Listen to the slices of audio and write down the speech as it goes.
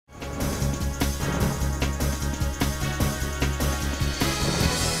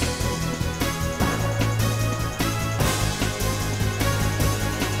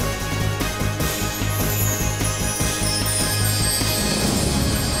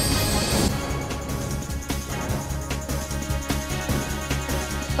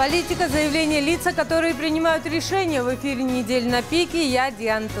Политика, заявления, лица, которые принимают решения. В эфире «Неделя на пике». Я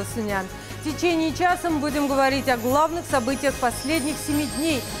Диана Тасунян. В течение часа мы будем говорить о главных событиях последних 7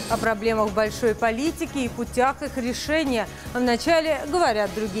 дней, о проблемах большой политики и путях их решения. А вначале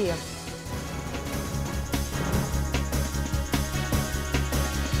говорят другие.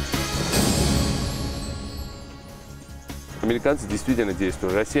 Американцы действительно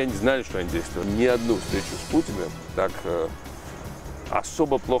действуют. Россияне знали, что они действуют. Ни одну встречу с Путиным так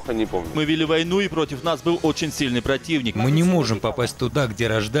особо плохо не помню. Мы вели войну, и против нас был очень сильный противник. Мы не можем попасть туда, где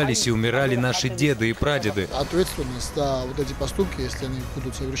рождались и умирали наши деды и прадеды. Ответственность за вот эти поступки, если они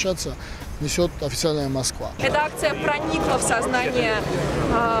будут совершаться, несет официальная Москва. Эта акция проникла в сознание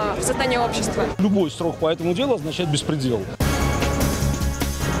общества. Любой срок по этому делу означает беспредел.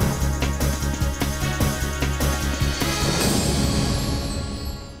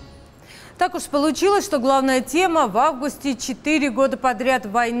 Так уж получилось, что главная тема в августе 4 года подряд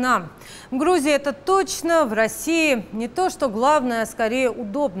война. В Грузии это точно, в России не то, что главное, а скорее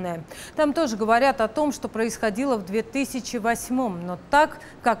удобное. Там тоже говорят о том, что происходило в 2008-м, но так,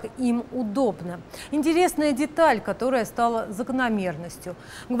 как им удобно. Интересная деталь, которая стала закономерностью.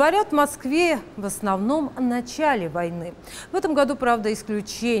 Говорят в Москве в основном о начале войны. В этом году, правда,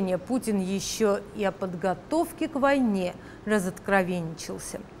 исключение. Путин еще и о подготовке к войне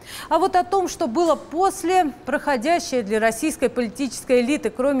разоткровенничался. А вот о том, что было после, проходящее для российской политической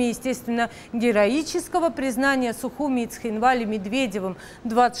элиты, кроме, естественно, героического признания Сухуми и Цхинвали Медведевым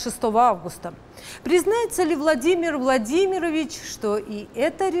 26 августа. Признается ли Владимир Владимирович, что и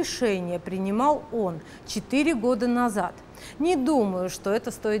это решение принимал он 4 года назад? Не думаю, что это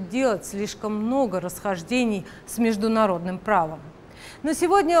стоит делать, слишком много расхождений с международным правом. Но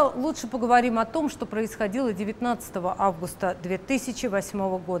сегодня лучше поговорим о том, что происходило 19 августа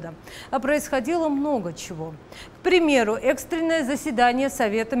 2008 года. А происходило много чего. К примеру, экстренное заседание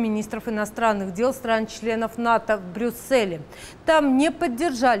Совета министров иностранных дел стран-членов НАТО в Брюсселе. Там не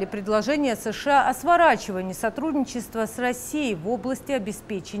поддержали предложение США о сворачивании сотрудничества с Россией в области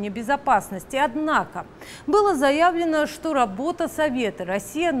обеспечения безопасности. Однако было заявлено, что работа Совета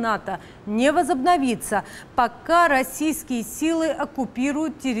Россия-НАТО не возобновится, пока российские силы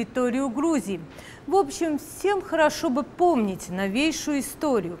оккупируют территорию Грузии. В общем, всем хорошо бы помнить новейшую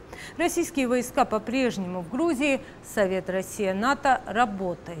историю. Российские войска по-прежнему в Грузии, Совет Россия-НАТО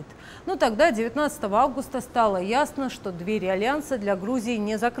работает. Но тогда, 19 августа, стало ясно, что двери альянса для Грузии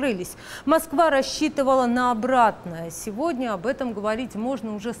не закрылись. Москва рассчитывала на обратное. Сегодня об этом говорить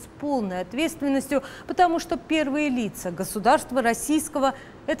можно уже с полной ответственностью, потому что первые лица государства российского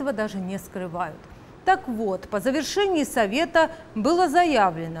этого даже не скрывают. Так вот, по завершении Совета было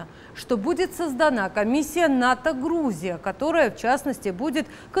заявлено, что будет создана комиссия НАТО-Грузия, которая, в частности, будет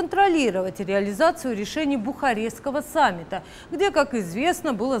контролировать реализацию решений Бухарестского саммита, где, как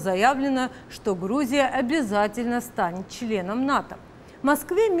известно, было заявлено, что Грузия обязательно станет членом НАТО. В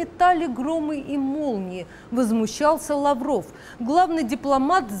Москве метали громы и молнии, возмущался Лавров. Главный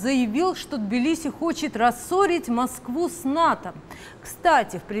дипломат заявил, что Тбилиси хочет рассорить Москву с НАТО.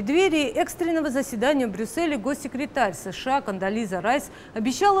 Кстати, в преддверии экстренного заседания в Брюсселе госсекретарь США Кондолиза Райс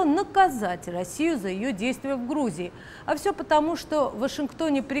обещала наказать Россию за ее действия в Грузии. А все потому, что в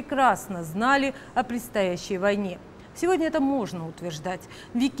Вашингтоне прекрасно знали о предстоящей войне. Сегодня это можно утверждать.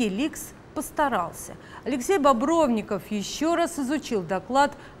 WikiLeaks постарался. Алексей Бобровников еще раз изучил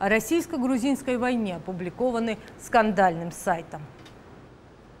доклад о российско-грузинской войне, опубликованный скандальным сайтом.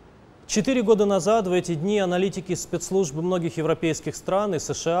 4 года назад в эти дни аналитики спецслужб многих европейских стран и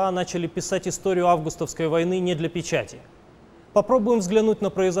США начали писать историю августовской войны не для печати. Попробуем взглянуть на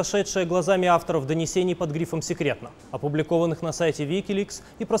произошедшее глазами авторов донесений под грифом «Секретно», опубликованных на сайте WikiLeaks,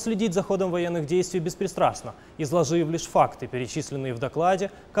 и проследить за ходом военных действий беспристрастно, изложив лишь факты, перечисленные в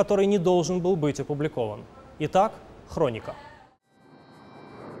докладе, который не должен был быть опубликован. Итак, хроника.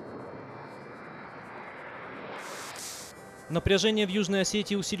 Напряжение в Южной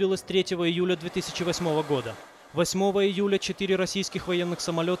Осетии усилилось 3 июля 2008 года. 8 июля 4 российских военных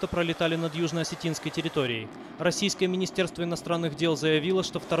самолета пролетали над южно-осетинской территорией. Российское министерство иностранных дел заявило,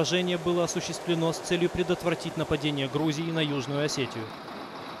 что вторжение было осуществлено с целью предотвратить нападение Грузии на Южную Осетию.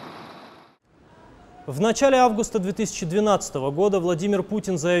 В начале августа 2012 года Владимир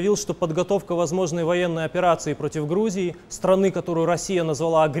Путин заявил, что подготовка возможной военной операции против Грузии, страны, которую Россия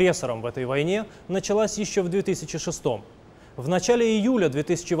назвала агрессором в этой войне, началась еще в 2006. В начале июля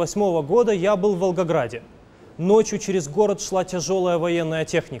 2008 года я был в Волгограде. Ночью через город шла тяжелая военная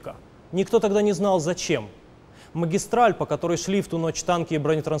техника. Никто тогда не знал, зачем. Магистраль, по которой шли в ту ночь танки и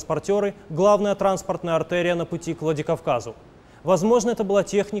бронетранспортеры, главная транспортная артерия на пути к Владикавказу. Возможно, это была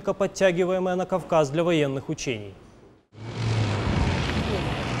техника, подтягиваемая на Кавказ для военных учений.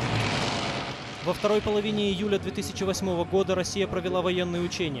 Во второй половине июля 2008 года Россия провела военные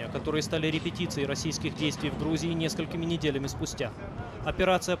учения, которые стали репетицией российских действий в Грузии несколькими неделями спустя.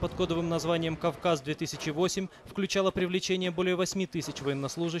 Операция под кодовым названием «Кавказ-2008» включала привлечение более 8 тысяч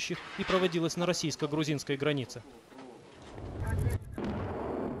военнослужащих и проводилась на российско-грузинской границе.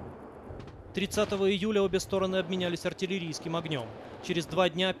 30 июля обе стороны обменялись артиллерийским огнем. Через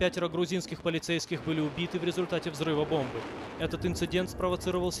 2 дня 5 грузинских полицейских были убиты в результате взрыва бомбы. Этот инцидент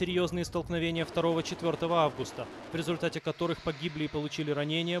спровоцировал серьезные столкновения 2-4 августа, в результате которых погибли и получили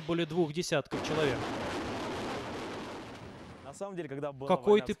ранения более 2 десятков человек.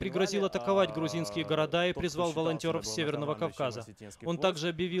 Какой-то пригрозил атаковать грузинские города и призвал волонтеров с Северного Кавказа. Он также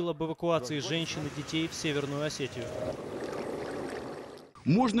объявил об эвакуации женщин и детей в Северную Осетию.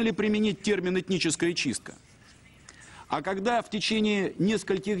 Можно ли применить термин «этническая чистка»? А когда в течение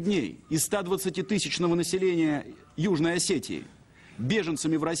нескольких дней из 120-тысячного населения Южной Осетии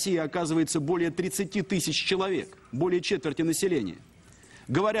беженцами в России оказывается более 30 тысяч человек, более четверти населения,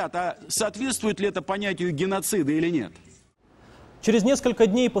 говорят, а соответствует ли это понятию геноцида или нет? Через несколько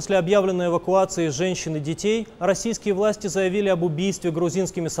дней после объявленной эвакуации женщин и детей российские власти заявили об убийстве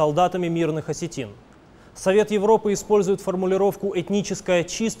грузинскими солдатами мирных осетин. Совет Европы использует формулировку «этническая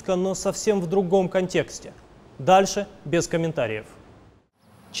чистка», но совсем в другом контексте. Дальше без комментариев.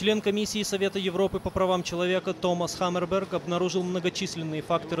 Член комиссии Совета Европы по правам человека Томас Хаммерберг обнаружил многочисленные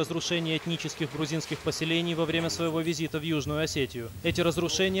факты разрушения этнических грузинских поселений во время своего визита в Южную Осетию. Эти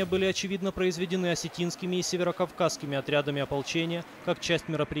разрушения были очевидно произведены осетинскими и северокавказскими отрядами ополчения как часть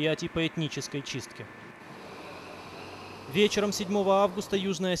мероприятий по этнической чистке. Вечером 7 августа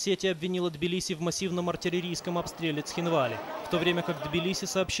Южная Осетия обвинила Тбилиси в массивном артиллерийском обстреле Цхинвали, в то время как Тбилиси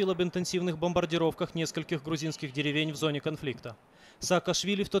сообщил об интенсивных бомбардировках нескольких грузинских деревень в зоне конфликта.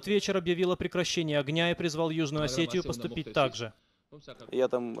 Саакашвили в тот вечер объявил о прекращении огня и призвал Южную Осетию поступить так же. Я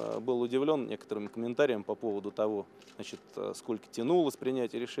там был удивлен некоторыми комментариями по поводу того, сколько тянулось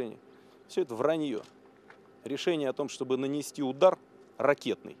принятие решений. Все это вранье. Решение о том, чтобы нанести удар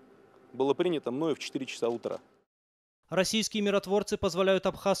ракетный, было принято мною в 4 часа утра. Российские миротворцы позволяют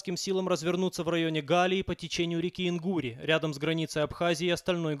абхазским силам развернуться в районе Галии по течению реки Ингури, рядом с границей Абхазии и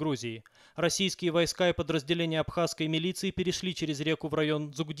остальной Грузии. Российские войска и подразделения абхазской милиции перешли через реку в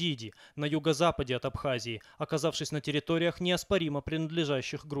район Дзугдиди, на юго-западе от Абхазии, оказавшись на территориях, неоспоримо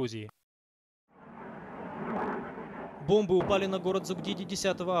принадлежащих Грузии. Бомбы упали на город Зугдиди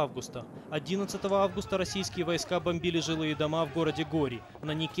 10 августа. 11 августа российские войска бомбили жилые дома в городе Гори,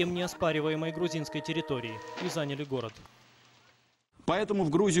 на никем не оспариваемой грузинской территории, и заняли город. Поэтому в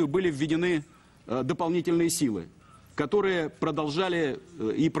Грузию были введены дополнительные силы, которые продолжали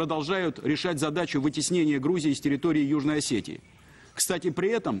и продолжают решать задачу вытеснения Грузии с территории Южной Осетии. Кстати, при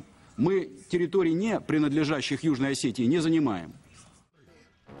этом мы территорий, не принадлежащих Южной Осетии, не занимаем.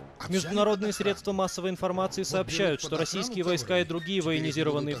 Международные средства массовой информации сообщают, что российские войска и другие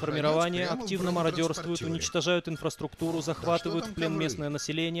военизированные формирования активно мародерствуют, уничтожают инфраструктуру, захватывают в плен местное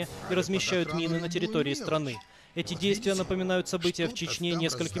население и размещают мины на территории страны. Эти действия напоминают события в Чечне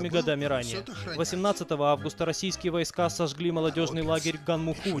несколькими годами ранее. 18 августа российские войска сожгли молодежный лагерь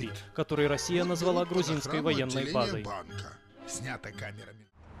Ганмухури, который Россия назвала грузинской военной базой.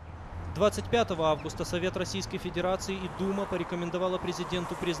 25 августа Совет Российской Федерации и Дума порекомендовала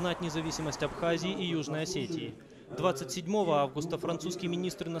президенту признать независимость Абхазии и Южной Осетии. 27 августа французский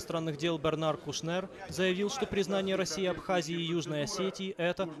министр иностранных дел Бернар Кушнер заявил, что признание России Абхазии и Южной Осетии –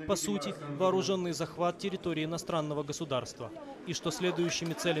 это, по сути, вооруженный захват территории иностранного государства, и что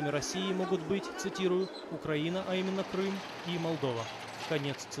следующими целями России могут быть, цитирую, «Украина, а именно Крым и Молдова».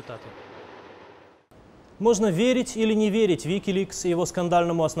 Конец цитаты. Можно верить или не верить WikiLeaks и его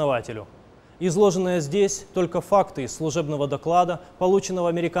скандальному основателю. Изложенные здесь только факты из служебного доклада, полученного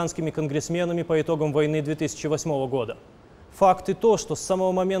американскими конгрессменами по итогам войны 2008 года. Факты то, что с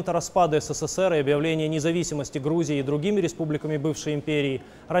самого момента распада СССР и объявления независимости Грузии и другими республиками бывшей империи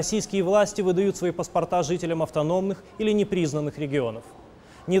российские власти выдают свои паспорта жителям автономных или непризнанных регионов.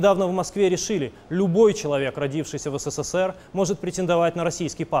 Недавно в Москве решили, любой человек, родившийся в СССР, может претендовать на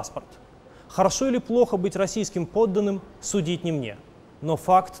российский паспорт. Хорошо или плохо быть российским подданным, судить не мне. Но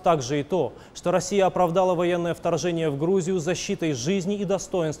факт также и то, что Россия оправдала военное вторжение в Грузию защитой жизни и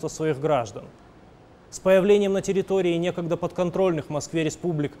достоинства своих граждан. С появлением на территории некогда подконтрольных Москве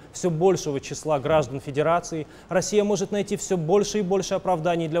республик все большего числа граждан Федерации Россия может найти все больше и больше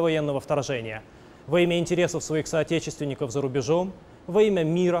оправданий для военного вторжения. Во имя интересов своих соотечественников за рубежом, во имя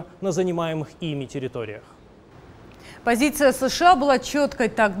мира на занимаемых ими территориях. Позиция США была четкой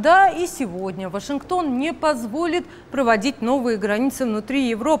тогда и сегодня. Вашингтон не позволит проводить новые границы внутри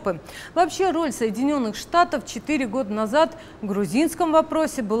Европы. Вообще роль Соединенных Штатов 4 года назад в грузинском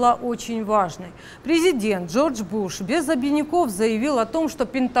вопросе была очень важной. Президент Джордж Буш без обиняков заявил о том, что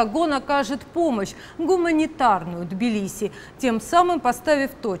Пентагон окажет помощь гуманитарную Тбилиси, тем самым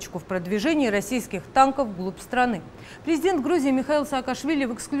поставив точку в продвижении российских танков вглубь страны. Президент Грузии Михаил Саакашвили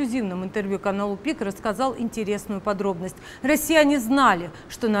в эксклюзивном интервью каналу ПИК рассказал интересную подробность. Россияне знали,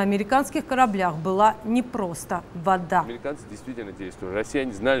 что на американских кораблях была не просто вода. Американцы действительно действуют.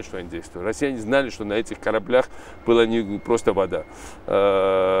 Россияне знали, что они действуют. Россияне знали, что на этих кораблях была не просто вода.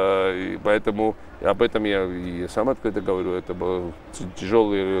 И поэтому об этом я и сам открыто говорю. Это были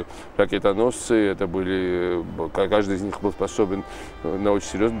тяжелые ракетоносцы, это были, каждый из них был способен на очень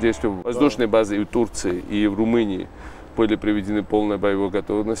серьезные действия. Воздушные базы и в Турции, и в Румынии были приведены полная боевая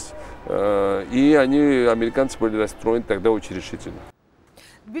готовность. И американцы были расстроены тогда очень решительно.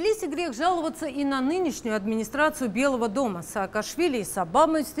 В Тбилиси грех жаловаться и на нынешнюю администрацию Белого дома. Саакашвили и с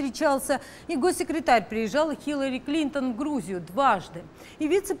Обамой встречался, и госсекретарь приезжал Хиллари Клинтон в Грузию дважды, и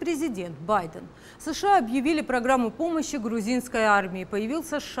вице-президент Байден. США объявили программу помощи грузинской армии.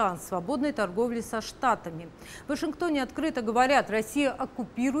 Появился шанс свободной торговли со Штатами. В Вашингтоне открыто говорят, Россия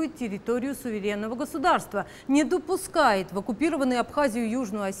оккупирует территорию суверенного государства, не допускает в оккупированную Абхазию и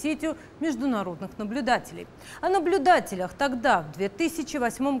Южную Осетию международных наблюдателей. О наблюдателях тогда, в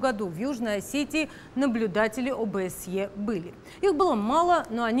 2008 году, в Южной Осетии наблюдатели ОБСЕ были. Их было мало,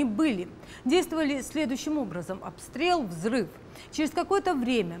 но они были. Действовали следующим образом: обстрел, взрыв. Через какое-то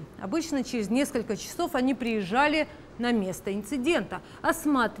время, обычно через несколько часов, они приезжали на место инцидента,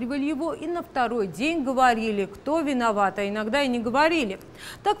 осматривали его и на второй день говорили, кто виноват, а иногда и не говорили.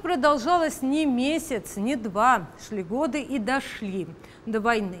 Так продолжалось не месяц, не два, шли годы и дошли до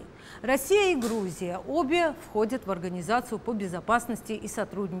войны. Россия и Грузия обе входят в Организацию по безопасности и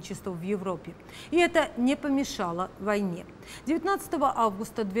сотрудничеству в Европе. И это не помешало войне. 19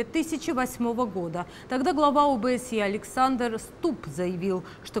 августа 2008 года тогда глава ОБСЕ Александр заявил,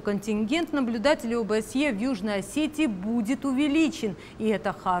 что контингент наблюдателей ОБСЕ в Южной Осетии будет увеличен. И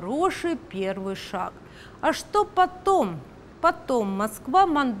это хороший первый шаг. А что потом? Потом Москва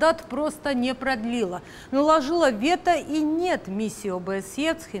мандат просто не продлила, наложила вето, и нет миссии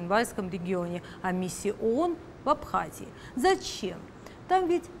ОБСЕ в Цхинвальском регионе, а миссии ООН в Абхазии. Зачем? Там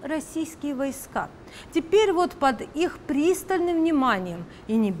ведь российские войска. Теперь вот под их пристальным вниманием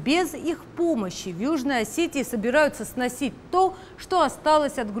и не без их помощи в Южной Осетии собираются сносить то, что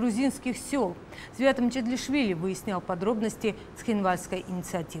осталось от грузинских сел. Свят Мчедлишвили выяснял подробности Цхинвальской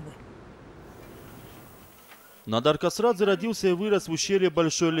инициативы. Надар Касрадзе родился и вырос в ущелье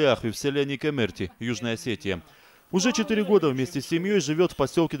Большой Ляхви в селе Никемерти, Южная Осетия. Уже 4 года вместе с семьей живет в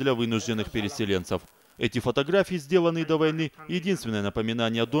поселке для вынужденных переселенцев. Эти фотографии, сделанные до войны, единственное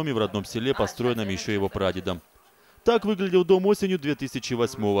напоминание о доме в родном селе, построенном еще его прадедом. Так выглядел дом осенью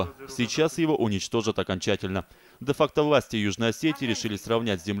 2008-го. Сейчас его уничтожат окончательно. Де-факто власти Южной Осетии решили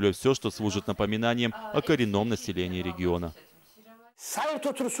сравнять с землей все, что служит напоминанием о коренном населении региона.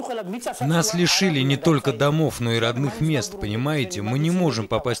 Нас лишили не только домов, но и родных мест, понимаете? Мы не можем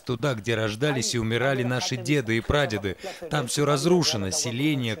попасть туда, где рождались и умирали наши деды и прадеды. Там все разрушено,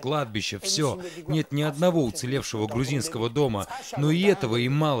 селение, кладбище, все. Нет ни одного уцелевшего грузинского дома. Но и этого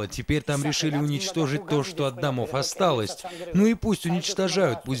им мало. Теперь там решили уничтожить то, что от домов осталось. Ну и пусть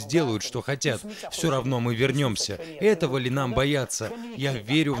уничтожают, пусть делают, что хотят. Все равно мы вернемся. Этого ли нам бояться? Я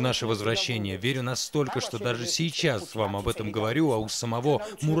верю в наше возвращение. Верю настолько, что даже сейчас вам об этом говорю, а у самого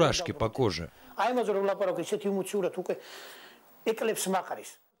мурашки по коже.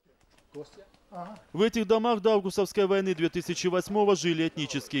 В этих домах до августовской войны 2008-го жили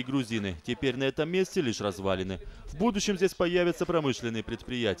этнические грузины. Теперь на этом месте лишь развалины. В будущем здесь появятся промышленные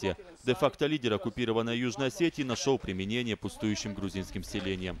предприятия. Де-факто лидер оккупированной Южной Осетии нашел применение пустующим грузинским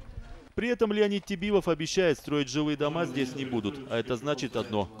селениям. При этом Леонид Тибилов обещает, строить жилые дома здесь не будут. А это значит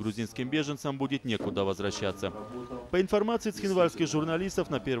одно – грузинским беженцам будет некуда возвращаться. По информации цхинвальских журналистов,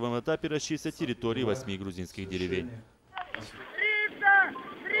 на первом этапе расчистят территории 8 грузинских деревень.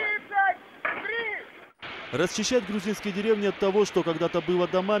 Расчищать грузинские деревни от того, что когда-то было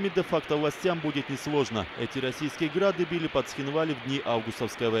домами, де-факто властям будет несложно. Эти российские грады били под Цхинвали в дни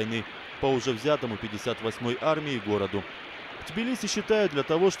августовской войны по уже взятому 58-й армии и городу. В Тбилиси считают для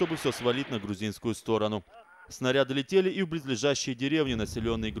того, чтобы все свалить на грузинскую сторону. Снаряды летели и в близлежащие деревни,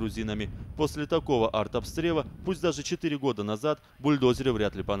 населенные грузинами. После такого артобстрела, пусть даже 4 года назад, бульдозеры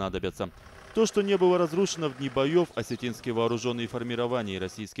вряд ли понадобятся. То, что не было разрушено в дни боев, осетинские вооруженные формирования и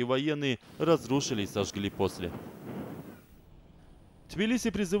российские военные разрушили и сожгли после. Тбилиси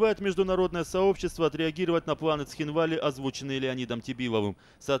призывает международное сообщество отреагировать на планы Цхинвали, озвученные Леонидом Тибиловым.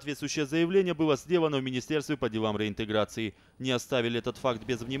 Соответствующее заявление было сделано в Министерстве по делам реинтеграции. Не оставили этот факт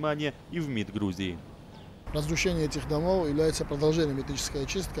без внимания и в МИД Грузии. Разрушение этих домов является продолжением этнической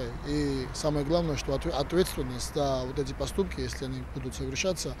чистки. И самое главное, что ответственность за вот эти поступки, если они будут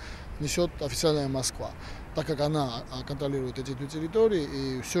совершаться, несет официальная Москва. Так как она контролирует эти две территории,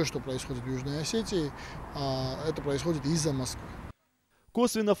 и все, что происходит в Южной Осетии, это происходит из-за Москвы.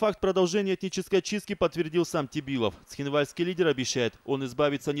 Косвенно факт продолжения этнической чистки подтвердил сам Тибилов. Цхинвальский лидер обещает, он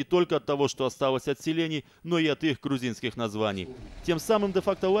избавится не только от того, что осталось от селений, но и от их грузинских названий. Тем самым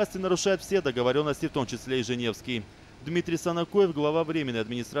де-факто власти нарушают все договоренности, в том числе и женевские. Дмитрий Санакоев, глава Временной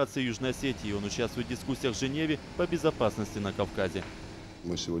администрации Южной Осетии. Он участвует в дискуссиях в Женеве по безопасности на Кавказе.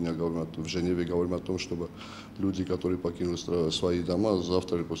 Мы сегодня в Женеве говорим о том, чтобы люди, которые покинули свои дома,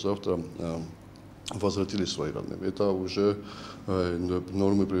 завтра или послезавтра возвратились свои родные. Это уже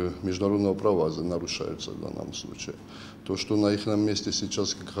нормы международного права нарушаются в данном случае. То, что на их месте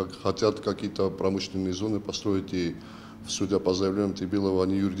сейчас хотят какие-то промышленные зоны построить, и судя по заявлениям Тибилова,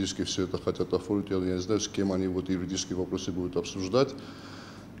 они юридически все это хотят оформить, я не знаю, с кем они вот юридические вопросы будут обсуждать,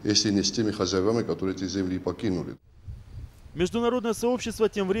 если не с теми хозяевами, которые эти земли покинули. Международное сообщество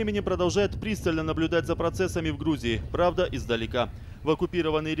тем временем продолжает пристально наблюдать за процессами в Грузии, правда, издалека. В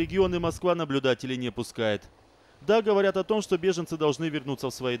оккупированные регионы Москва наблюдателей не пускает. Да, говорят о том, что беженцы должны вернуться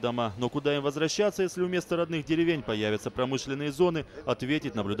в свои дома, но куда им возвращаться, если вместо родных деревень появятся промышленные зоны,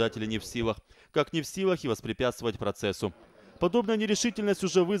 ответить наблюдатели не в силах. Как не в силах и воспрепятствовать процессу. Подобная нерешительность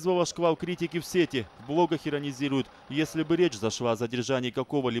уже вызвала шквал критики в сети. В блогах иронизируют, если бы речь зашла о задержании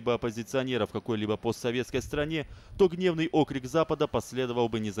какого-либо оппозиционера в какой-либо постсоветской стране, то гневный окрик Запада последовал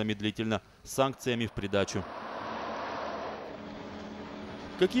бы незамедлительно, с санкциями в придачу.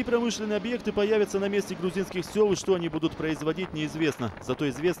 Какие промышленные объекты появятся на месте грузинских сел и что они будут производить, неизвестно. Зато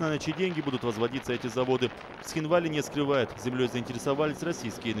известно, на чьи деньги будут возводиться эти заводы. Цхинвали не скрывает, землей заинтересовались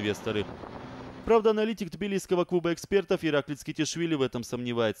российские инвесторы. Правда, аналитик Тбилисского клуба экспертов Ираклий Цкитишвили в этом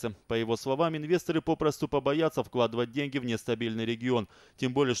сомневается. По его словам, инвесторы попросту побоятся вкладывать деньги в нестабильный регион.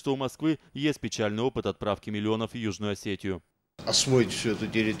 Тем более, что у Москвы есть печальный опыт отправки миллионов в Южную Осетию. Освоить всю эту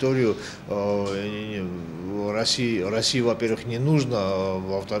территорию России, во-первых, не нужно, а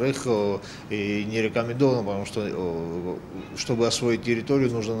во-вторых, и не рекомендовано, потому что, чтобы освоить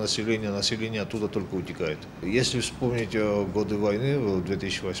территорию, нужно население оттуда только утекает. Если вспомнить годы войны,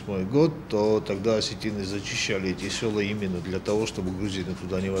 2008 год, то тогда осетины зачищали эти села именно для того, чтобы грузины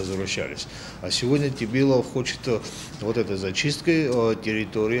туда не возвращались. А сегодня Тибилов хочет вот этой зачисткой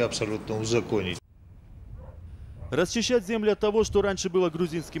территории абсолютно узаконить. Расчищать земли от того, что раньше было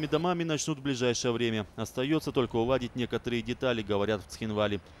грузинскими домами, начнут в ближайшее время. Остается только уладить некоторые детали, говорят в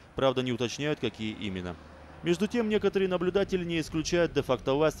Цхинвали. Правда, не уточняют, какие именно. Между тем, некоторые наблюдатели не исключают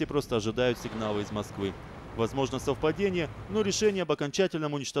де-факто власти, просто ожидают сигналы из Москвы. Возможно, совпадение, но решение об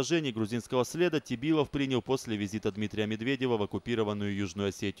окончательном уничтожении грузинского следа Тибилов принял после визита Дмитрия Медведева в оккупированную Южную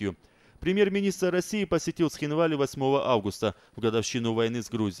Осетию. Премьер-министр России посетил Цхинвали 8 августа, в годовщину войны с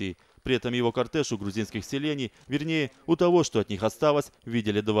Грузией. При этом его кортеж у грузинских селений, вернее, у того, что от них осталось,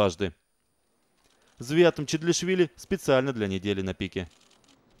 видели дважды. Звиат Мчедлишвили специально для недели на пике.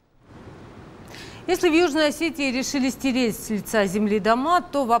 Если в Южной Осетии решили стереть с лица земли дома,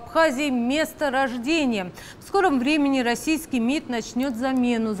 то в Абхазии место рождения. В скором времени российский МИД начнет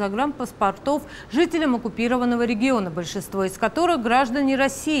замену загранпаспортов жителям оккупированного региона, большинство из которых граждане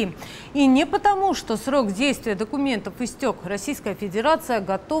России. И не потому, что срок действия документов истек. Российская Федерация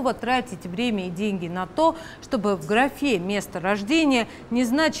готова тратить время и деньги на то, чтобы в графе «место рождения» не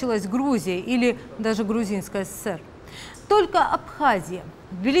значилась Грузия или даже Грузинская ССР. Только Абхазия.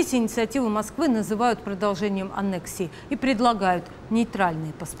 В Тбилиси инициативу Москвы называют продолжением аннексии и предлагают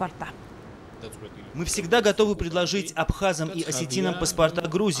нейтральные паспорта. Мы всегда готовы предложить абхазам и осетинам паспорта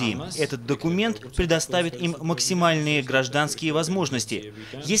Грузии. Этот документ предоставит им максимальные гражданские возможности.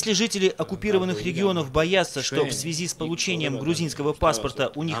 Если жители оккупированных регионов боятся, что в связи с получением грузинского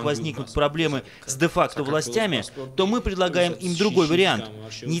паспорта у них возникнут проблемы с де-факто властями, то мы предлагаем им другой вариант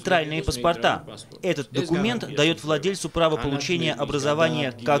 – нейтральные паспорта. Этот документ дает владельцу право получения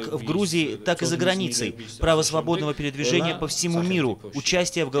образования как в Грузии, так и за границей, право свободного передвижения по всему миру,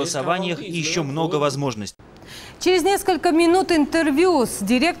 участие в голосованиях и еще много возможностей. Через несколько минут интервью с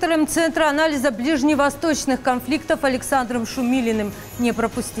директором Центра анализа ближневосточных конфликтов Александром Шумилиным. Не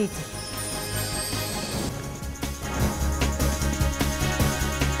пропустите.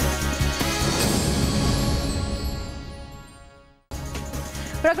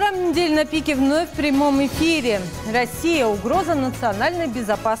 Программа «Неделя на пике» вновь в прямом эфире. Россия – угроза национальной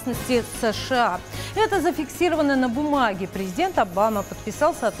безопасности США. Это зафиксировано на бумаге. Президент Обама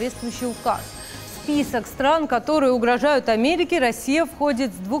подписал соответствующий указ. В список стран, которые угрожают Америке, Россия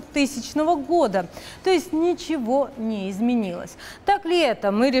входит с 2000 года. То есть ничего не изменилось. Так ли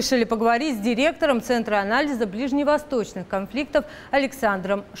это? Мы решили поговорить с директором Центра анализа ближневосточных конфликтов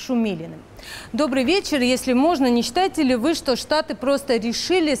Александром Шумилиным. Добрый вечер. Если можно, не считаете ли вы, что Штаты просто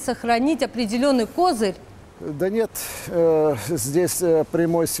решили сохранить определенный козырь? Да нет, здесь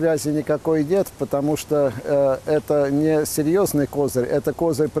прямой связи никакой нет, потому что это не серьезный козырь, это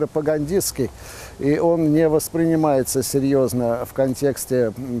козырь пропагандистский, и он не воспринимается серьезно в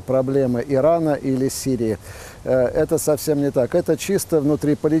контексте проблемы Ирана или Сирии. Это совсем не так. Это чисто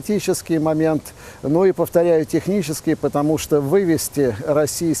внутриполитический момент, ну и, повторяю, технический, потому что вывести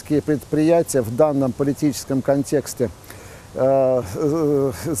российские предприятия в данном политическом контексте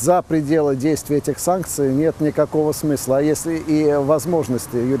за пределы действия этих санкций нет никакого смысла, а если и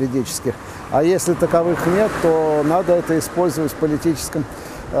возможностей юридических. А если таковых нет, то надо это использовать в политическом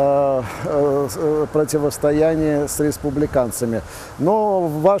противостоянии с республиканцами. Но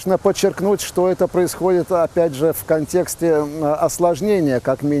важно подчеркнуть, что это происходит, опять же, в контексте осложнения,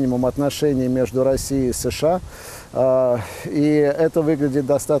 как минимум, отношений между Россией и США. И это выглядит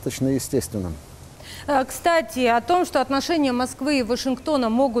достаточно естественным. Кстати, о том, что отношения Москвы и Вашингтона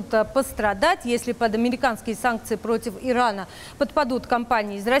могут пострадать, если под американские санкции против Ирана подпадут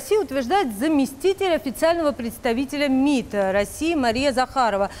компании из России, утверждает заместитель официального представителя МИД России Мария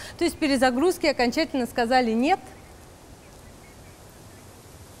Захарова. То есть перезагрузки окончательно сказали «нет»?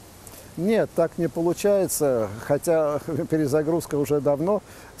 Нет, так не получается, хотя перезагрузка уже давно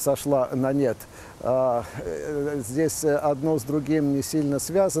сошла на «нет». Здесь одно с другим не сильно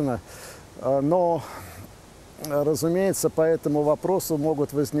связано. Но, разумеется, по этому вопросу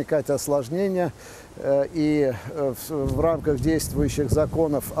могут возникать осложнения, и в рамках действующих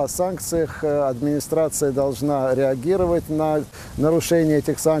законов о санкциях администрация должна реагировать на нарушение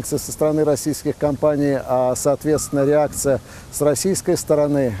этих санкций со стороны российских компаний, а, соответственно, реакция с российской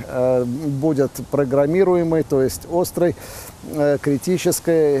стороны будет программируемой, то есть острой,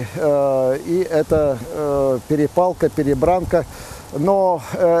 критической, и это перепалка, перебранка. Но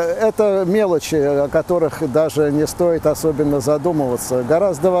это мелочи, о которых даже не стоит особенно задумываться.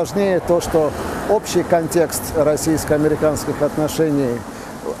 Гораздо важнее то, что общий контекст российско-американских отношений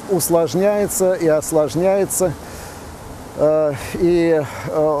усложняется и осложняется. И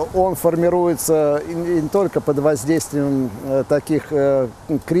он формируется не только под воздействием таких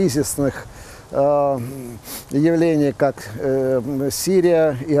кризисных явлений, как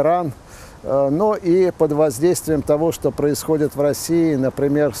Сирия, Иран, но и под воздействием того, что происходит в России,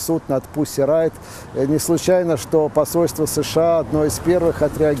 например, суд над стирают. Не случайно, что посольство США одно из первых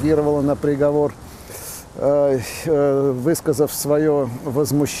отреагировало на приговор, высказав свое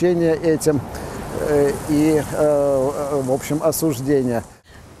возмущение этим и, в общем, осуждение.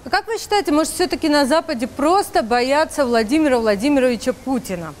 Как вы считаете, может, все-таки на Западе просто боятся Владимира Владимировича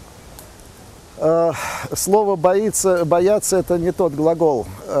Путина? Слово «бояться» – это не тот глагол.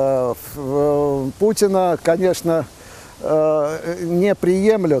 Путина, конечно, не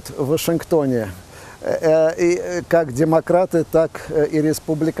приемлют в Вашингтоне, и как демократы, так и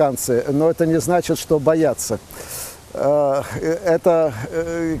республиканцы. Но это не значит, что боятся. Это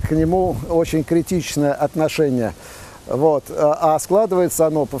к нему очень критичное отношение. Вот. А складывается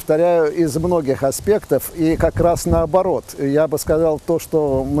оно, повторяю, из многих аспектов, и как раз наоборот. Я бы сказал, то,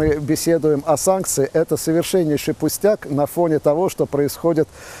 что мы беседуем о санкции, это совершеннейший пустяк на фоне того, что происходит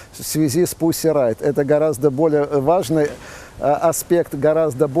в связи с стирают. Это гораздо более важный аспект,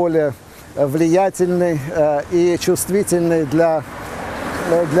 гораздо более влиятельный и чувствительный для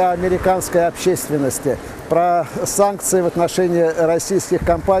американской общественности. Про санкции в отношении российских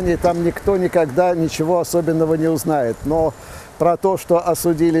компаний там никто никогда ничего особенного не узнает. Но про то, что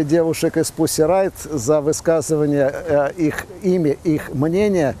осудили девушек из стирают за высказывание их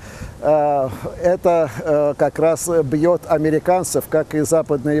мнения, это как раз бьет американцев, как и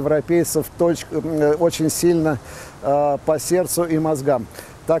западноевропейцев, очень сильно по сердцу и мозгам.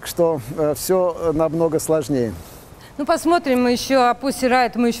 Так что все намного сложнее. Ну, посмотрим мы еще о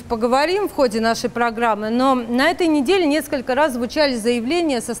стирают, мы еще поговорим в ходе нашей программы. Но на этой неделе несколько раз звучали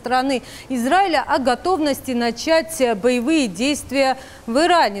заявления со стороны Израиля о готовности начать боевые действия в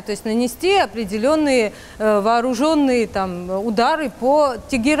Иране, то есть нанести определенные вооруженные удары по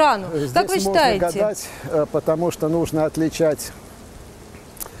Тегерану. Здесь как вы считаете? Можно гадать, потому что нужно отличать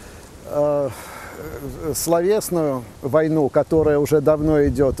словесную войну, которая уже давно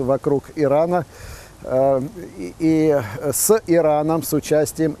идет вокруг Ирана, и с Ираном, с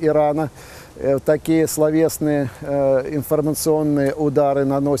участием Ирана. Такие словесные информационные удары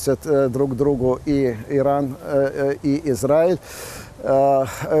наносят друг другу и Иран, и Израиль.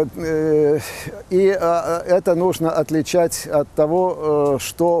 И это нужно отличать от того,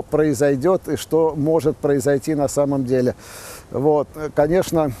 что произойдет и что может произойти на самом деле. Вот.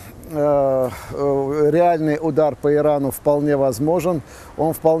 Конечно, реальный удар по Ирану вполне возможен,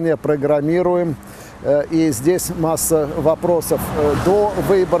 он вполне программируем. И здесь масса вопросов до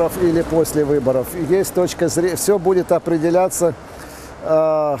выборов или после выборов. Есть точка зрения, все будет определяться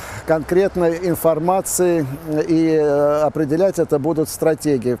конкретной информацией, и определять это будут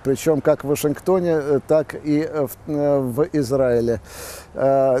стратегии, причем как в Вашингтоне, так и в Израиле.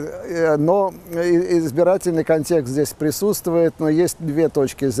 Но избирательный контекст здесь присутствует, но есть две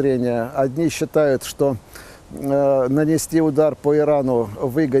точки зрения. Одни считают, что нанести удар по Ирану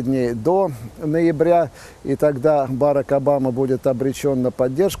выгоднее до ноября, и тогда Барак Обама будет обречен на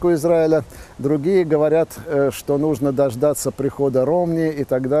поддержку Израиля. Другие говорят, что нужно дождаться прихода Ромни, и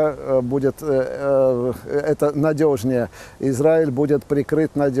тогда будет это надежнее. Израиль будет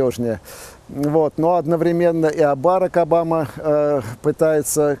прикрыт надежнее. Вот. Но одновременно и Барак Обама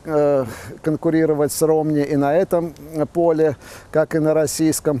пытается конкурировать с Ромни и на этом поле, как и на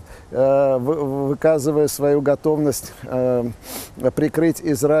российском, выказывая свою готовность прикрыть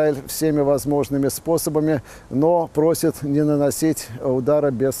Израиль всеми возможными способами, но просит не наносить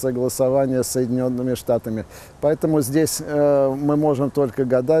удара без согласования с Соединенными Штатами. Поэтому здесь мы можем только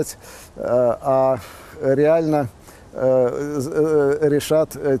гадать, а реально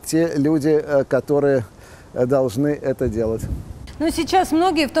решат те люди, которые должны это делать. Но сейчас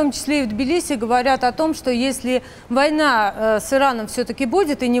многие, в том числе и в Тбилиси, говорят о том, что если война с Ираном все-таки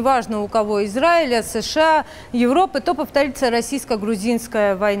будет, и неважно у кого, Израиля, США, Европы, то повторится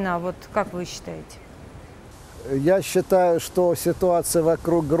российско-грузинская война. Вот как вы считаете? Я считаю, что ситуация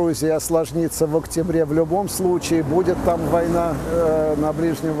вокруг Грузии осложнится в октябре в любом случае. Будет там война на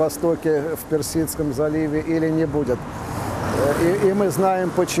Ближнем Востоке, в Персидском заливе или не будет. И мы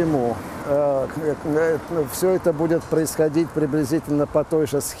знаем почему. Все это будет происходить приблизительно по той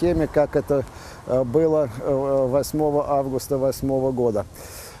же схеме, как это было 8 августа 2008 года.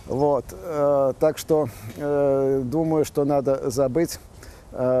 Вот. Так что думаю, что надо забыть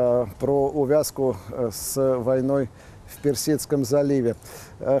про увязку с войной в Персидском заливе.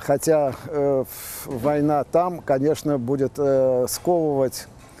 Хотя война там, конечно, будет сковывать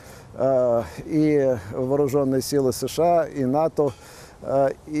и вооруженные силы США, и НАТО,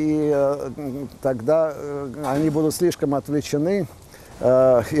 и тогда они будут слишком отвлечены,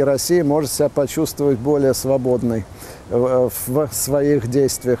 и Россия может себя почувствовать более свободной в своих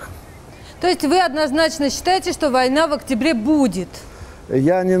действиях. То есть вы однозначно считаете, что война в октябре будет?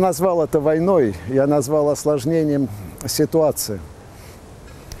 Я не назвал это войной, я назвал осложнением ситуации.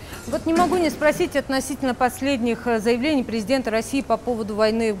 Вот не могу не спросить относительно последних заявлений президента России по поводу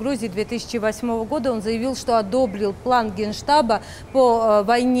войны в Грузии 2008 года. Он заявил, что одобрил план Генштаба по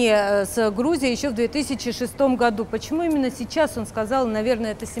войне с Грузией еще в 2006 году. Почему именно сейчас он сказал,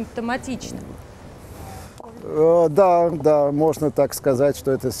 наверное, это симптоматично? Да, можно так сказать,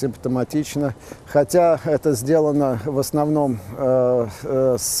 что это симптоматично. Хотя это сделано в основном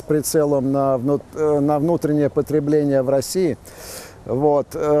с прицелом на внутреннее потребление в России. Вот.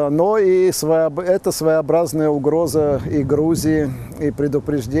 Но и это своеобразная угроза и Грузии, и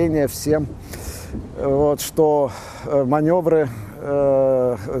предупреждение всем, вот, что маневры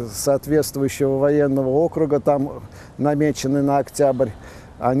соответствующего военного округа там намечены на октябрь,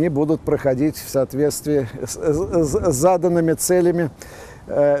 они будут проходить в соответствии с заданными целями,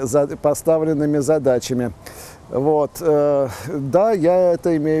 поставленными задачами. Вот. Да, я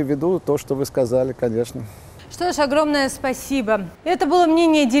это имею в виду, то, что вы сказали, конечно. Что ж, огромное спасибо. Это было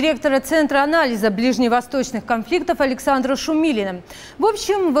мнение директора Центра анализа ближневосточных конфликтов Александра Шумилина. В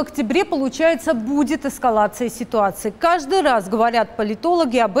общем, в октябре, получается, будет эскалация ситуации. Каждый раз говорят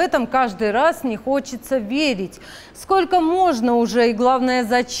политологи об этом, каждый раз не хочется верить. Сколько можно уже и, главное,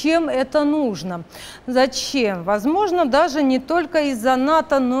 зачем это нужно? Зачем? Возможно, даже не только из-за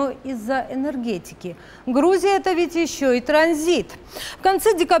НАТО, но и из-за энергетики. Грузия – это ведь еще и транзит. В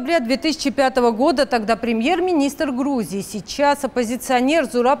конце декабря 2005 года тогда премьер-министр премьер-министр Грузии. Сейчас оппозиционер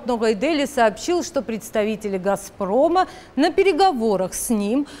Зураб Ноғайдели сообщил, что представители «Газпрома» на переговорах с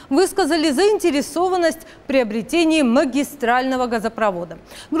ним высказали заинтересованность в приобретении магистрального газопровода.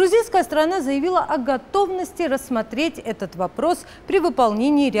 Грузинская сторона заявила о готовности рассмотреть этот вопрос при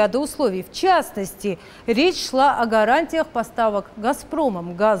выполнении ряда условий. В частности, речь шла о гарантиях поставок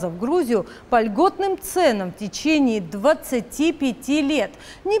 «Газпромом» газа в Грузию по льготным ценам в течение 25 лет.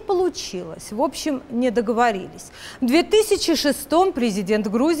 Не получилось. В общем, не договорились. В 2006-м президент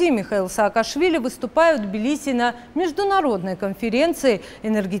Грузии Михаил Саакашвили, выступая в Тбилиси на международной конференции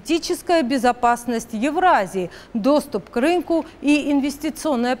 «Энергетическая безопасность Евразии. Доступ к рынку и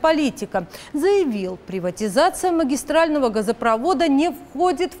инвестиционная политика», заявил, приватизация магистрального газопровода не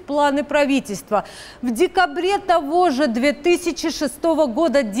входит в планы правительства. В декабре того же 2006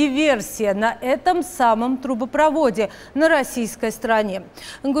 года диверсия на этом самом трубопроводе на российской стороне.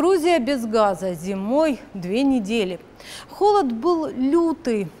 Грузия без газа зимой 2 недели. Холод был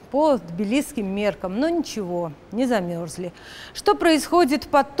лютый по тбилисским меркам, но ничего, не замерзли. Что происходит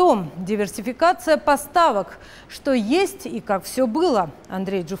потом? Диверсификация поставок. Что есть и как все было?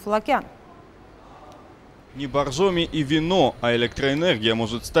 Андрей Джуфлакян. Не боржоми и вино, а электроэнергия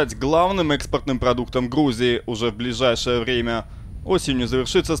может стать главным экспортным продуктом Грузии уже в ближайшее время. Осенью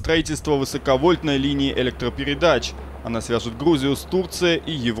завершится строительство высоковольтной линии электропередач. Она свяжет Грузию с Турцией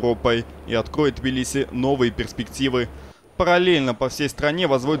и Европой и откроет Тбилиси новые перспективы. Параллельно по всей стране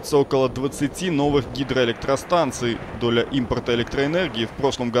возводится около 20 новых гидроэлектростанций. Доля импорта электроэнергии в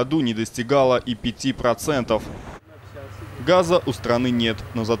прошлом году не достигала и 5%. Газа у страны нет,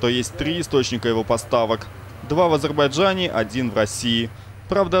 но зато есть 3 источника его поставок. 2 в Азербайджане, 1 в России.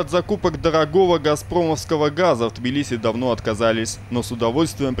 Правда, от закупок дорогого газпромовского газа в Тбилиси давно отказались, но с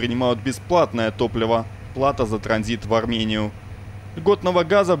удовольствием принимают бесплатное топливо – плата за транзит в Армению. Льготного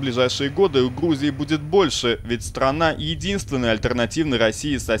газа в ближайшие годы у Грузии будет больше, ведь страна – единственный альтернативный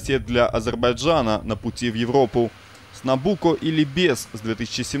России сосед для Азербайджана на пути в Европу. С Набуко или без, с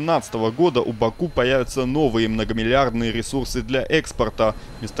 2017 года у Баку появятся новые многомиллиардные ресурсы для экспорта.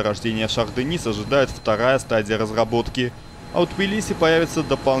 Месторождение Шах-Денис ожидает 2-я стадия разработки. А у Тбилиси появится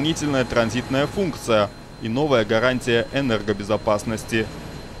дополнительная транзитная функция и новая гарантия энергобезопасности.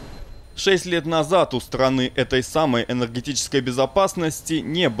 6 лет назад у страны этой самой энергетической безопасности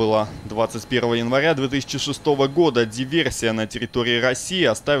не было. 21 января 2006 года диверсия на территории России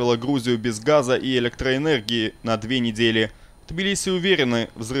оставила Грузию без газа и электроэнергии на 2 недели. В Тбилиси уверены,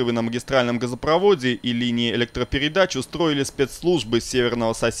 взрывы на магистральном газопроводе и линии электропередач устроили спецслужбы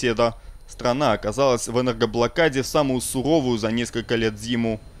северного соседа. Страна оказалась в энергоблокаде в самую суровую за несколько лет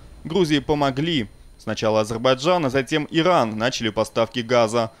зиму. Грузии помогли. Сначала Азербайджан, а затем Иран начали поставки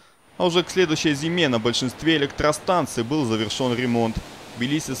газа. А уже к следующей зиме на большинстве электростанций был завершен ремонт.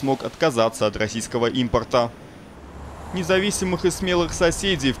 Тбилиси смог отказаться от российского импорта. Независимых и смелых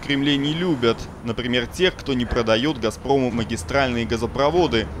соседей в Кремле не любят. Например, тех, кто не продает «Газпрому» магистральные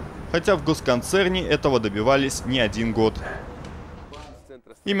газопроводы. Хотя в госконцерне этого добивались не 1 год.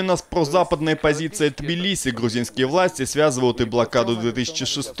 Именно с прозападной позицией Тбилиси грузинские власти связывают и блокаду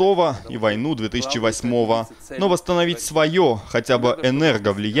 2006-го, и войну 2008-го. Но восстановить свое, хотя бы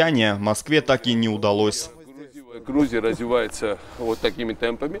энерговлияние, Москве так и не удалось. Грузия развивается вот такими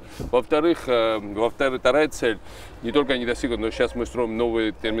темпами. Во-вторых, вторая цель не только не достигнута, но сейчас мы строим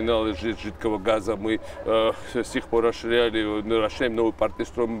новые терминалы жидкого газа. Мы с тех пор расширяем новые порты,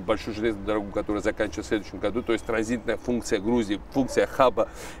 строим большую железную дорогу, которая заканчивается в следующем году. То есть транзитная функция Грузии, функция хаба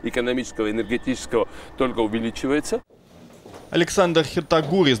экономического, энергетического только увеличивается. Александр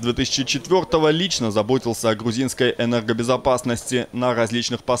Хиртагури с 2004-го лично заботился о грузинской энергобезопасности на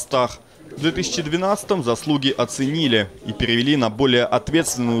различных постах. В 2012-м заслуги оценили и перевели на более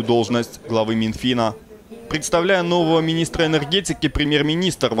ответственную должность главы Минфина. Представляя нового министра энергетики,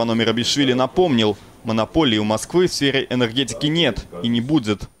 премьер-министр Вано Мерабишвили напомнил, монополии у Москвы в сфере энергетики нет и не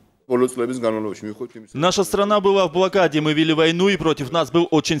будет. Наша страна была в блокаде, мы вели войну, и против нас был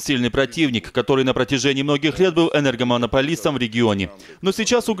очень сильный противник, который на протяжении многих лет был энергомонополистом в регионе. Но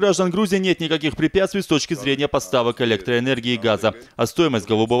сейчас у граждан Грузии нет никаких препятствий с точки зрения поставок электроэнергии и газа, а стоимость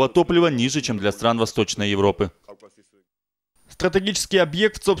голубого топлива ниже, чем для стран Восточной Европы. Стратегический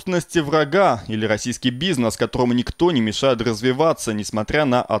объект в собственности врага или российский бизнес, которому никто не мешает развиваться, несмотря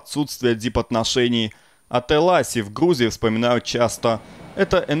на отсутствие дипотношений. О Теласи в Грузии вспоминают часто.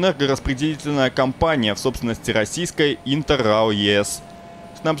 Это энергораспределительная компания в собственности российской Интеррао ЕС.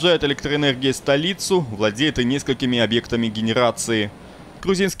 Снабжает электроэнергией столицу, владеет и несколькими объектами генерации.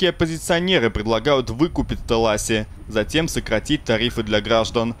 Грузинские оппозиционеры предлагают выкупить Теласи, затем сократить тарифы для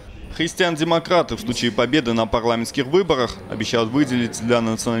граждан. Христиан-демократы в случае победы на парламентских выборах обещают выделить для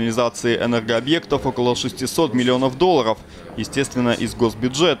национализации энергообъектов около $600 миллионов, естественно, из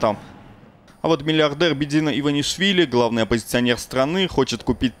госбюджета. А вот миллиардер Бедина Иванишвили, главный оппозиционер страны, хочет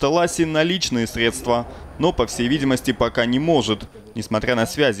купить Таласи на личные средства, но, по всей видимости, пока не может. Несмотря на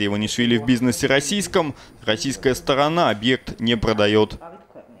связи Иванишвили в бизнесе российском, российская сторона объект не продает.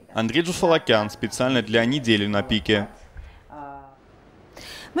 Андрей Джуфалакян специально для «Недели на пике».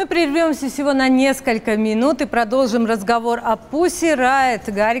 Мы прервемся всего на несколько минут и продолжим разговор о Пусси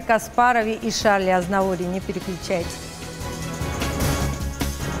Райт, Гарри Каспарове и Шарле Азнавуре. Не переключайтесь.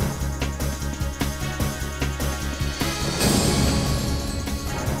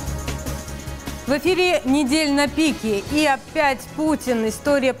 В эфире «Неделя на пике». И опять Путин.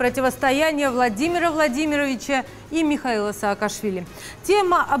 История противостояния Владимира Владимировича и Михаила Саакашвили.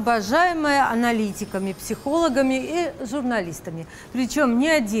 Тема, обожаемая аналитиками, психологами и журналистами. Причем ни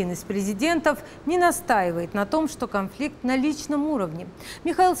один из президентов не настаивает на том, что конфликт на личном уровне.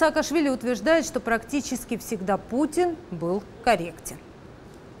 Михаил Саакашвили утверждает, что практически всегда Путин был корректен.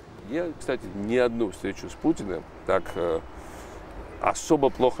 Я, кстати, ни одну встречу с Путиным так особо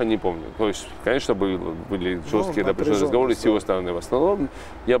плохо не помню. То есть, конечно, были жесткие напряженные разговоры с его стороны. В основном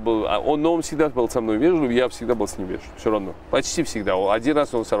он всегда был со мной вежлив, я всегда был с ним вежлив. Все равно. Почти всегда. Один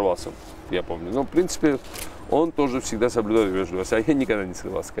раз он сорвался, я помню. Но, в принципе, он тоже всегда соблюдал вежливость. А я никогда не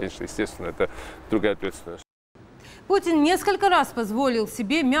срывался, конечно, естественно. Это другая ответственность. Путин несколько раз позволил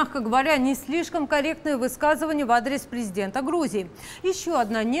себе, мягко говоря, не слишком корректные высказывания в адрес президента Грузии. Еще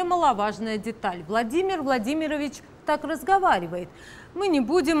одна немаловажная деталь. Владимир Владимирович так разговаривает. Мы не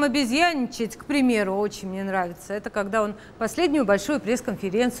будем обезьянничать, к примеру, очень мне нравится. Это когда он последнюю большую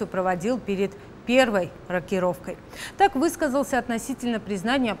пресс-конференцию проводил перед первой рокировкой. Так высказался относительно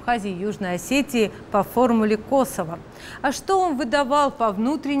признания Абхазии и Южной Осетии по формуле Косово. А что он выдавал по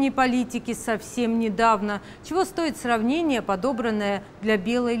внутренней политике совсем недавно? Чего стоит сравнение, подобранное для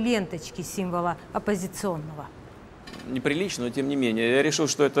белой ленточки, символа оппозиционного? Неприлично, но тем не менее. Я решил,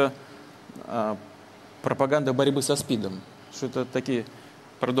 что это пропаганда борьбы со СПИДом. Что это такие,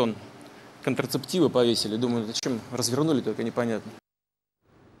 контрацептивы повесили. Думаю, зачем развернули, только непонятно.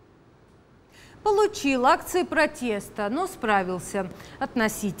 Получил акции протеста, но справился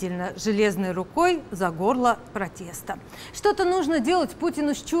относительно железной рукой за горло протеста. Что-то нужно делать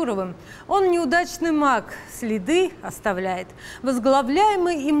Путину с Чуровым. Он неудачный маг, следы оставляет.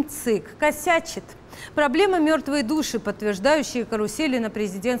 Возглавляемый им ЦИК косячит. Проблема «мертвые души», подтверждающие карусели на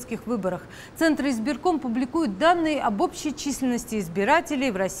президентских выборах. Центр избирком публикует данные об общей численности избирателей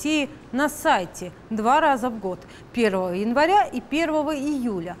в России на сайте 2 раза в год – 1 января и 1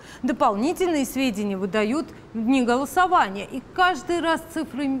 июля. Дополнительные сведения выдают в дни голосования. И каждый раз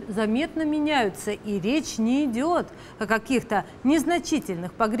цифры заметно меняются. И речь не идет о каких-то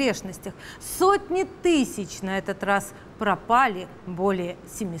незначительных погрешностях. Сотни тысяч на этот раз пропали, более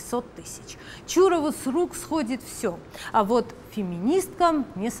 700 тысяч. Чурову с рук сходит все. А вот феминисткам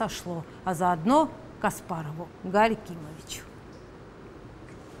не сошло, а заодно Каспарову, Гарри Кимовичу.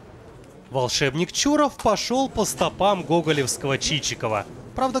 Волшебник Чуров пошел по стопам гоголевского Чичикова.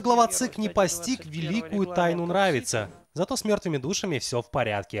 Правда, глава ЦИК не постиг великую тайну нравится. Зато с мертвыми душами все в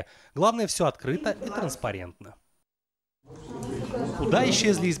порядке. Главное, все открыто и транспарентно. Куда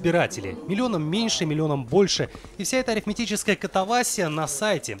исчезли избиратели? Миллионом меньше, миллионом больше. И вся эта арифметическая катавасия на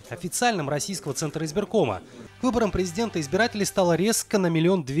сайте, официальном российского центра избиркома. Выбором президента избирателей стало резко на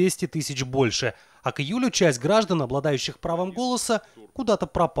 1 200 000 больше. А к июлю часть граждан, обладающих правом голоса, куда-то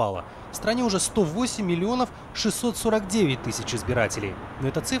пропала. В стране уже 108 649 000 избирателей. Но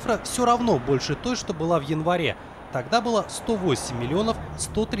эта цифра все равно больше той, что была в январе. Тогда было 108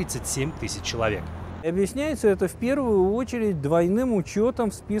 137 000 человек. Объясняется это в первую очередь двойным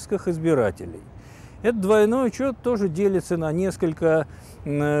учетом в списках избирателей. Этот двойной учет тоже делится на несколько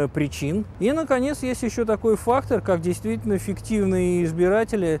причин. И, наконец, есть еще такой фактор, как действительно фиктивные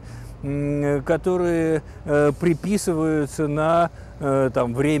избиратели, которые приписываются на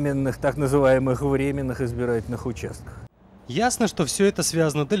временных, так называемых временных избирательных участках. Ясно, что все это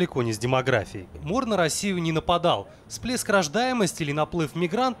связано далеко не с демографией. Мор на Россию не нападал. Всплеск рождаемости или наплыв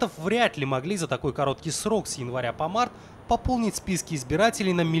мигрантов вряд ли могли за такой короткий срок с января по март пополнить списки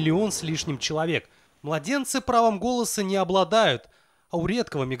избирателей на 1 миллион с лишним человек. Младенцы правом голоса не обладают, а у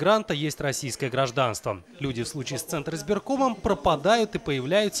редкого мигранта есть российское гражданство. Люди в случае с Центризбиркомом пропадают и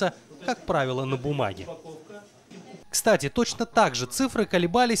появляются, как правило, на бумаге. Кстати, точно так же цифры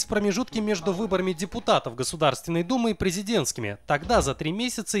колебались в промежутке между выборами депутатов Государственной Думы и президентскими. Тогда за 3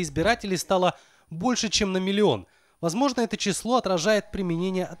 месяца избирателей стало больше, чем на 1 миллион. Возможно, это число отражает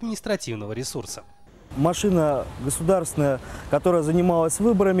применение административного ресурса. Машина государственная, которая занималась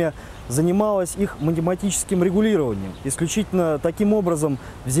выборами, занималась их математическим регулированием. Исключительно таким образом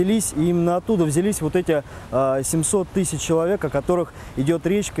взялись, и именно оттуда взялись вот эти 700 тысяч человек, о которых идет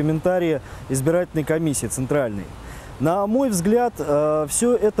речь в комментарии избирательной комиссии центральной. На мой взгляд,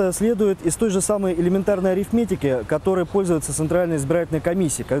 все это следует из той же самой элементарной арифметики, которой пользуется Центральная избирательная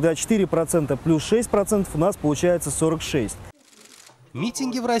комиссия, когда 4% плюс 6% у нас получается 46%.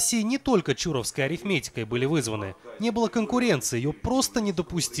 Митинги в России не только чуровской арифметикой были вызваны. Не было конкуренции, ее просто не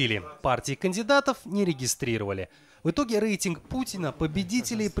допустили. Партии кандидатов не регистрировали. В итоге рейтинг Путина,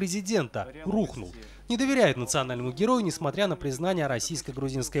 победителя и президента, рухнул. Не доверяют национальному герою, несмотря на признание о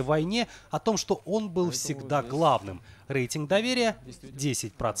российско-грузинской войне, о том, что он был всегда главным. Рейтинг доверия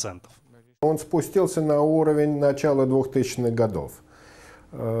 10%. Он спустился на уровень начала 2000-х годов.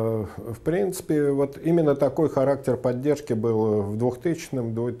 В принципе, вот именно такой характер поддержки был в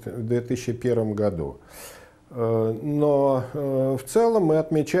 2000-2001 году. Но в целом мы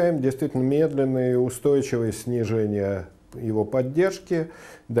отмечаем действительно медленное и устойчивое снижение его поддержки,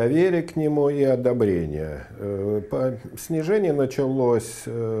 доверия к нему и одобрения. Снижение началось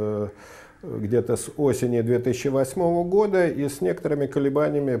где-то с осени 2008 года и с некоторыми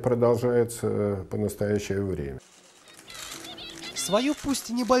колебаниями продолжается по настоящее время. Свою, пусть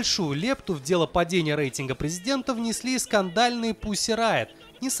и небольшую, лепту в дело падения рейтинга президента внесли скандальные Pussy Riot.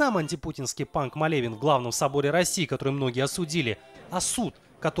 Не сам антипутинский панк Малевин в Главном соборе России, который многие осудили, а суд,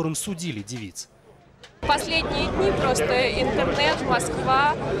 которым судили девиц. Последние дни просто интернет,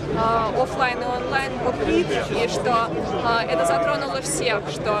 Москва, офлайн и онлайн бурлит, и что это затронуло всех,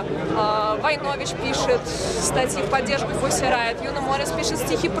 что Войнович пишет статьи в поддержку Pussy Riot, Юна Морис пишет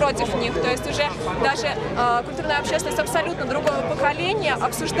стихи против них, то есть уже даже культурная общественность абсолютно другого поколения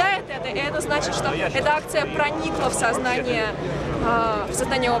обсуждает это, и это значит, что эта акция проникла в сознание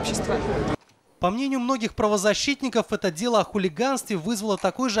общества. По мнению многих правозащитников, это дело о хулиганстве вызвало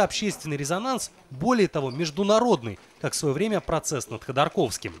такой же общественный резонанс, более того, международный, как в свое время процесс над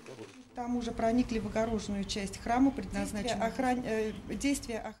Ходорковским. Там уже проникли в огороженную часть храма, предназначенную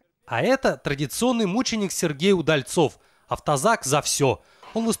действия. А это традиционный мученик Сергей Удальцов, автозак за все.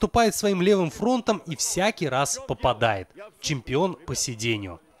 Он выступает своим левым фронтом и всякий раз попадает. Чемпион по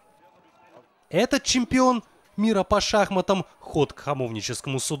сидению. Этот чемпион мира по шахматам ход к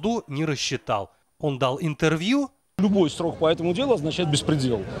хамовническому суду не рассчитал. Он дал интервью. Любой срок по этому делу означает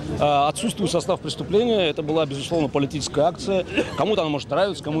беспредел. Отсутствует состав преступления. Это была, безусловно, политическая акция. Кому-то она может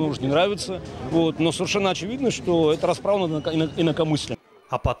нравиться, кому-то может не нравиться. Вот. Но совершенно очевидно, что это расправа над инакомыслием.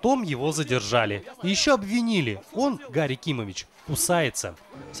 А потом его задержали. И еще обвинили. Он, Гарри Кимович, кусается.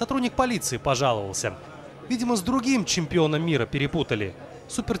 Сотрудник полиции пожаловался. Видимо, с другим чемпионом мира перепутали.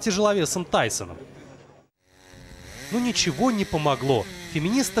 Супертяжеловесом Тайсоном. Но ничего не помогло.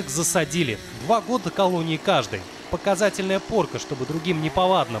 Феминисток засадили. 2 года колонии каждой. Показательная порка, чтобы другим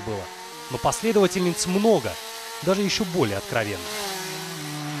неповадно было. Но последовательниц много. Даже еще более откровенно.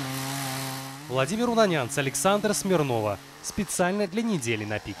 Владимир Унанянц, Александра Смирнова. Специально для недели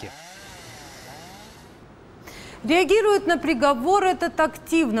на пике. Реагирует на приговор этот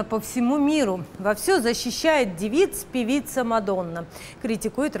активно по всему миру. Вовсю защищает девиц певица Мадонна.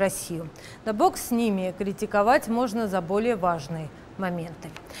 Критикует Россию. Да бог с ними, критиковать можно за более важные моменты.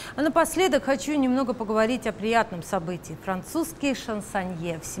 А напоследок хочу немного поговорить о приятном событии. Французский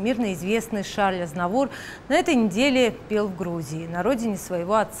шансонье, всемирно известный Шарль Азнавур, на этой неделе пел в Грузии, на родине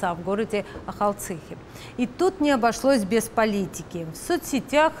своего отца, в городе Ахалцихе. И тут не обошлось без политики. В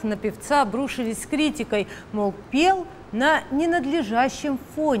соцсетях на певца обрушились с критикой, мол, пел на ненадлежащем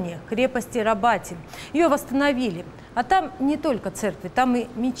фоне крепости Рабати. Ее восстановили. А там не только церкви, там и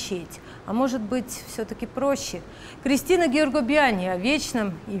мечеть. А может быть, все-таки проще? Кристина Георгобиани о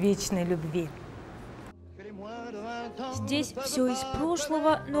вечном и вечной любви. Здесь все из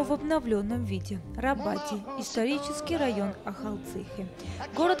прошлого, но в обновленном виде. Рабати, исторический район Ахалцихе.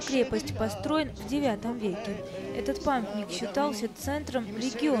 Город-крепость построен в IX веке. Этот памятник считался центром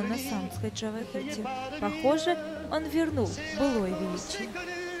региона Самской-Джавахети. Похоже, он вернул былое величие.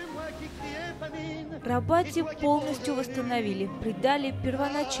 Рабати полностью восстановили, придали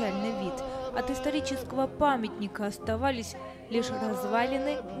первоначальный вид. От исторического памятника оставались лишь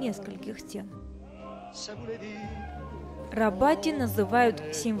развалины нескольких стен. Рабати называют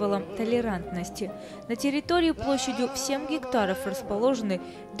символом толерантности. На территории площадью в 7 гектаров расположены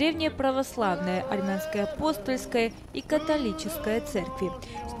древняя православная, армянская апостольская и католическая церкви.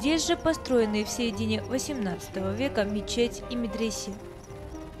 Здесь же построены в середине XVIII века мечеть и медресе.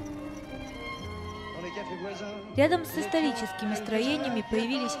 Рядом с историческими строениями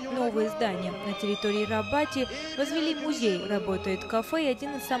появились новые здания. На территории Рабати возвели музей, работает кафе и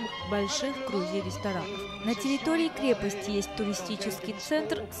один из самых больших в Грузии ресторанов. На территории крепости есть туристический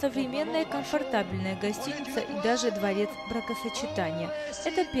центр, современная комфортабельная гостиница и даже дворец бракосочетания.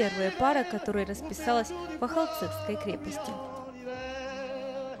 Это первая пара, которая расписалась в Ахалцихской крепости.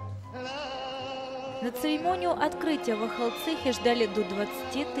 На церемонию открытия в Ахалцихе ждали до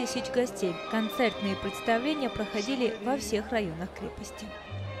 20 тысяч гостей. Концертные представления проходили во всех районах крепости.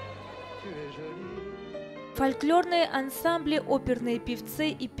 Фольклорные ансамбли, оперные певцы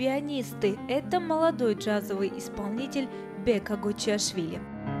и пианисты – это молодой джазовый исполнитель Бека Гочиашвили.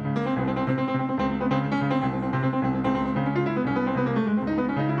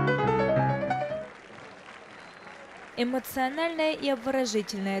 Эмоциональная и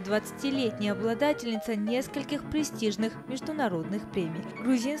обворожительная 20-летняя обладательница нескольких престижных международных премий.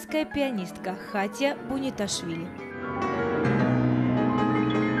 Грузинская пианистка Хатия Буниташвили.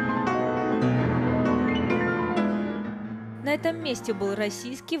 На этом месте был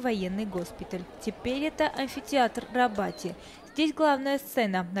российский военный госпиталь. Теперь это амфитеатр Рабати. Здесь главная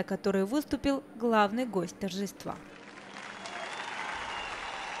сцена, на которой выступил главный гость торжества.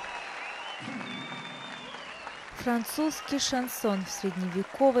 Французский шансон в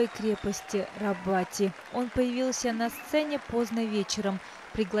средневековой крепости Рабати. Он появился на сцене поздно вечером.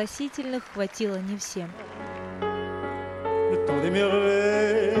 Пригласительных хватило не всем.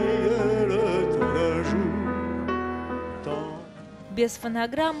 Без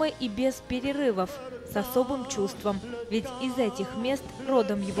фонограммы и без перерывов, с особым чувством, ведь из этих мест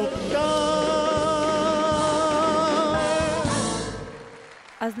родом его предок.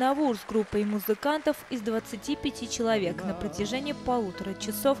 Азнавур с группой музыкантов из 25 человек на протяжении 1,5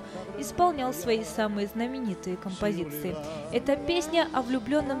 часов исполнял свои самые знаменитые композиции. Это песня о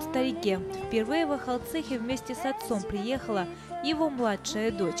влюбленном старике. Впервые в Ахалцихе вместе с отцом приехала его младшая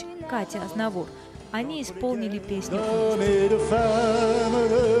дочь Катя Азнавур. Они исполнили песню.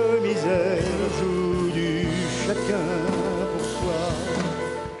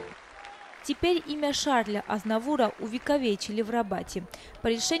 Теперь имя Шарля Азнавура увековечили в Рабати. По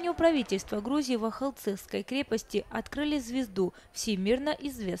решению правительства Грузии в Ахалцихской крепости открыли звезду всемирно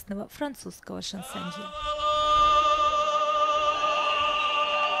известного французского шансонье.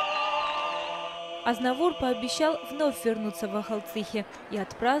 Азнавур пообещал вновь вернуться в Ахалцихе и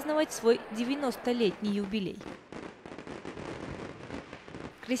отпраздновать свой 90-летний юбилей.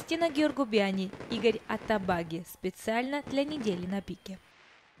 Кристина Георгубяни, Игорь Атабаги. Специально для недели на пике.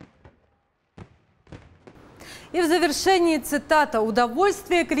 И в завершении цитата: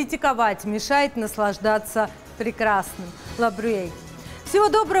 «Удовольствие критиковать мешает наслаждаться прекрасным». Лабрюэй. Всего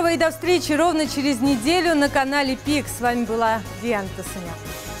доброго и до встречи ровно через неделю на канале ПИК. С вами была Диана Тасанян.